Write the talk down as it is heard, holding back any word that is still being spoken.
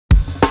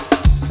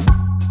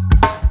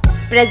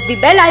Press the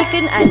bell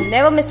icon and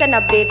never miss an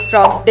update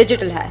from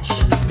Digital Hash.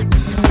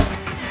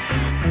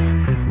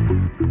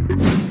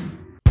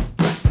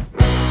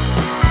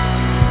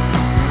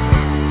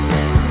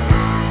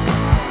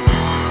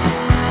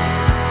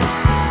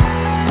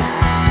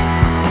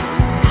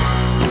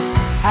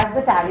 As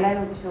the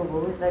tagline of the show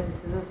goes, that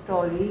this is a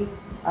story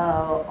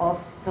of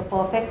the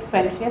perfect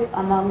friendship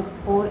among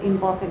four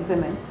imperfect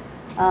women.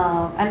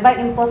 And by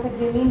imperfect,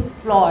 we mean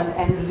flawed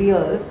and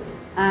real.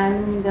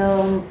 And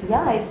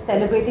yeah, it's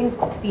celebrating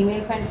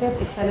female friendship,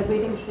 it's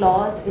celebrating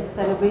flaws, it's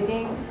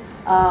celebrating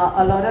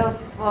a lot of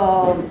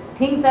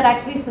things that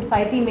actually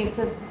society makes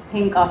us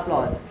think are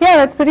flaws. Yeah,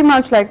 that's pretty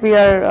much like we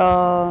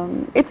are,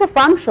 it's a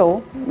fun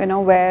show, you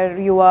know, where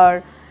you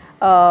are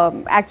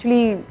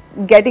actually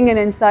getting an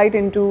insight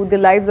into the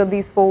lives of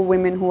these four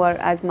women who are,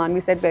 as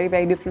Manvi said, very,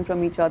 very different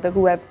from each other,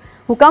 who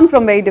come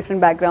from very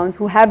different backgrounds,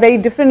 who have very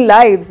different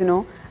lives, you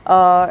know.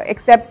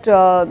 Except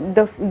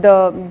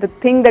the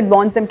thing that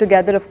bonds them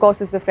together, of course,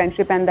 is the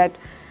friendship and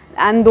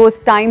those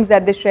times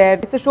that they share.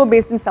 It's a show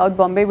based in South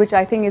Bombay, which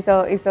I think is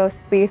a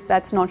space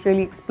that's not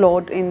really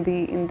explored in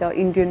the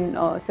Indian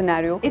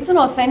scenario. It's an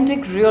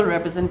authentic, real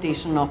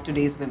representation of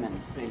today's women,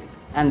 really,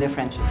 and their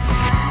friendship.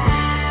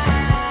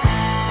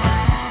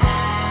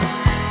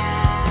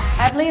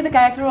 I play the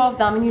character of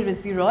Damini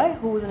Rizvi Roy,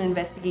 who is an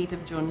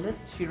investigative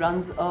journalist. She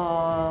runs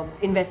an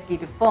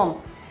investigative firm,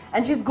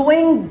 and she's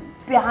going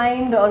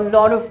behind a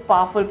lot of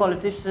powerful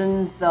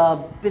politicians,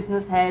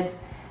 business heads,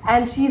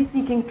 and she's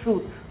seeking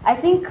truth. I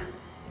think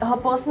her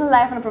personal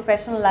life and her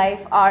professional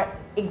life are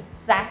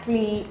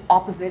exactly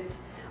opposite,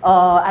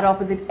 at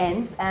opposite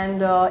ends,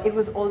 and it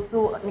was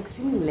also an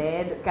extremely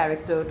layered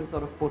character to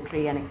sort of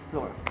portray and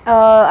explore.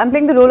 I'm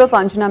playing the role of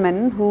Anjana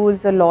Menon, who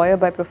is a lawyer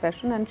by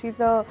profession, and she's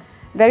a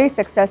very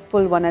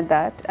successful one at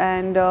that.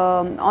 And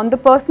on the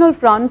personal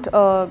front,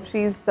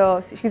 she's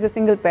a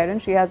single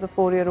parent. She has a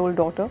 4-year-old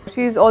daughter.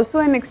 She's also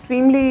an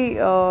extremely,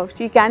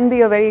 she can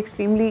be a very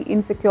extremely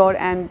insecure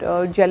and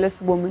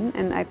jealous woman.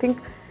 And I think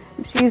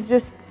she's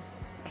just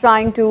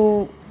trying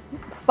to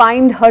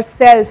find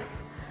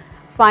herself,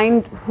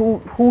 find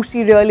who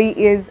she really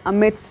is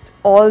amidst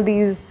all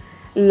these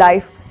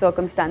life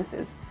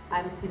circumstances.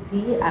 I'm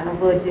Siddhi, I'm a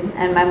virgin,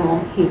 and my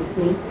mom hates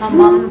me. Her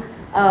mom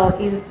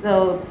is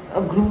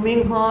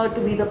grooming her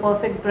to be the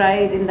perfect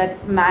bride in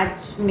that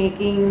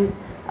matchmaking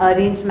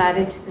arranged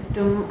marriage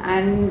system,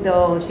 and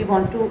she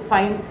wants to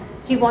find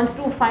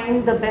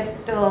the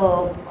best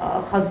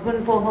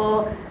husband for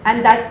her,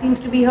 and that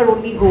seems to be her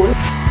only goal.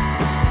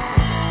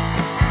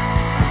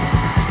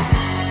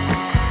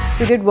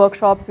 We did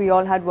workshops, we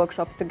all had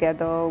workshops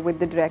together with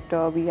the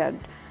director, we had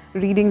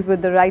readings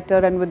with the writer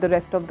and with the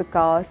rest of the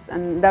cast,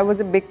 and that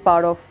was a big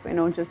part of, you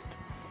know, just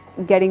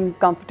getting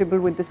comfortable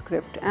with the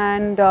script.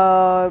 And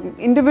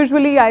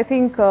individually, I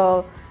think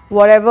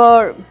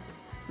whatever,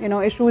 you know,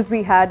 issues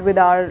we had with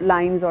our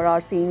lines or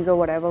our scenes or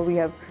whatever, we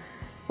have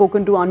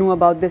spoken to Anu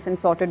about this and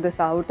sorted this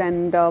out.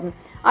 And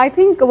I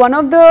think one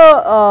of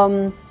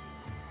the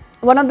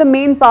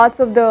main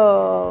parts of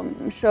the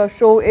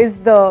show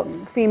is the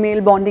female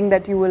bonding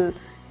that you will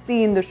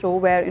see in the show,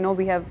 where, you know,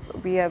 we have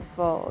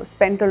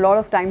spent a lot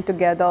of time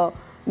together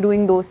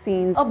doing those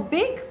scenes. A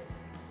big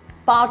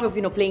part of,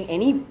 you know,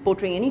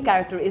 portraying any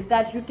character is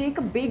that you take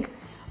a big,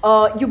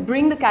 you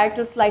bring the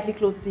character slightly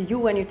closer to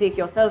you, and you take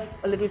yourself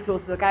a little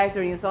closer to the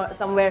character, and you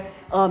somewhere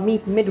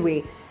meet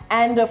midway.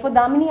 And for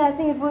Damini, I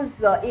think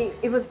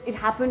it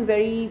happened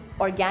very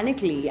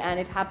organically, and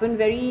it happened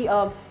very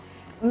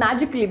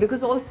magically,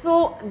 because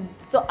also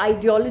the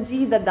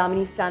ideology that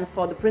Damini stands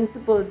for, the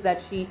principles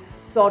that she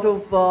sort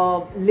of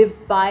lives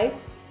by,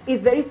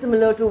 is very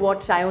similar to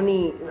what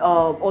Shayoni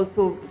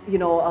also, you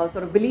know,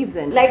 sort of believes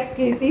in. Like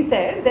Kirti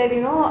said, that,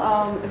 you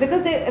know,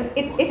 because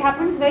it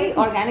happens very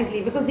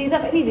organically, because these are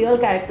very real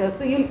characters.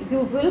 So you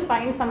will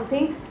find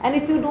something, and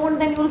if you don't,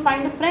 then you will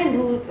find a friend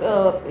who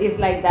is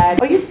like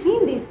that. Or you've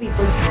seen these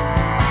people.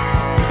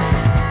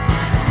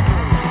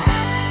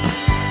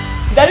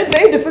 That is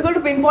very difficult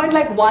to pinpoint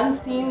like one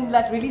scene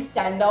that really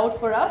stand out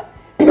for us.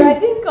 But I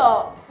think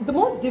the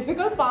most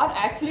difficult part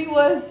actually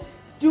was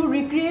to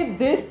recreate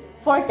this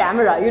for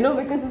camera, you know,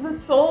 because this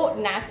is so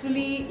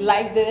naturally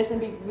like this,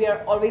 and we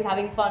are always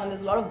having fun, and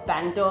there's a lot of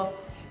banter.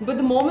 But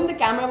the moment the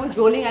camera was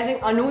rolling, I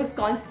think Anu's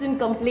constant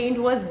complaint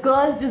was,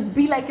 "Girls, just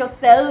be like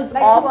yourselves,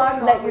 like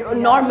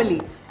normally."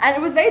 And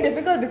it was very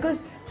difficult,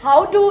 because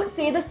how to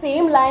say the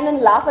same line and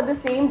laugh at the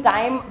same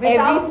time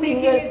without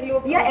making it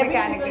look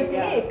mechanical,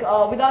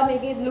 without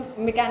making it look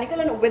mechanical,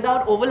 and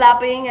without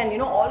overlapping, and, you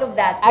know, all of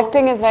that. So,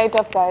 acting is very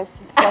tough, guys.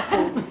 Trust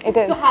me, it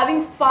is. So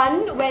having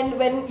fun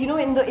when you know,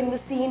 in the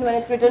scene when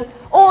it's written,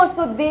 oh,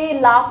 so they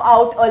laugh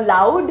out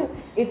aloud.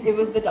 It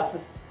was the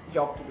toughest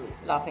job to do,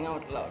 laughing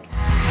out loud.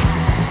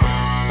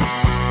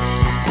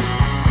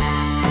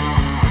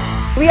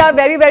 We are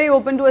very, very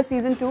open to a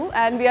season 2,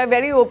 and we are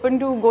very open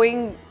to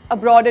going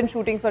abroad and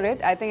shooting for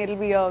it. I think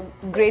it'll be a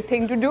great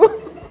thing to do.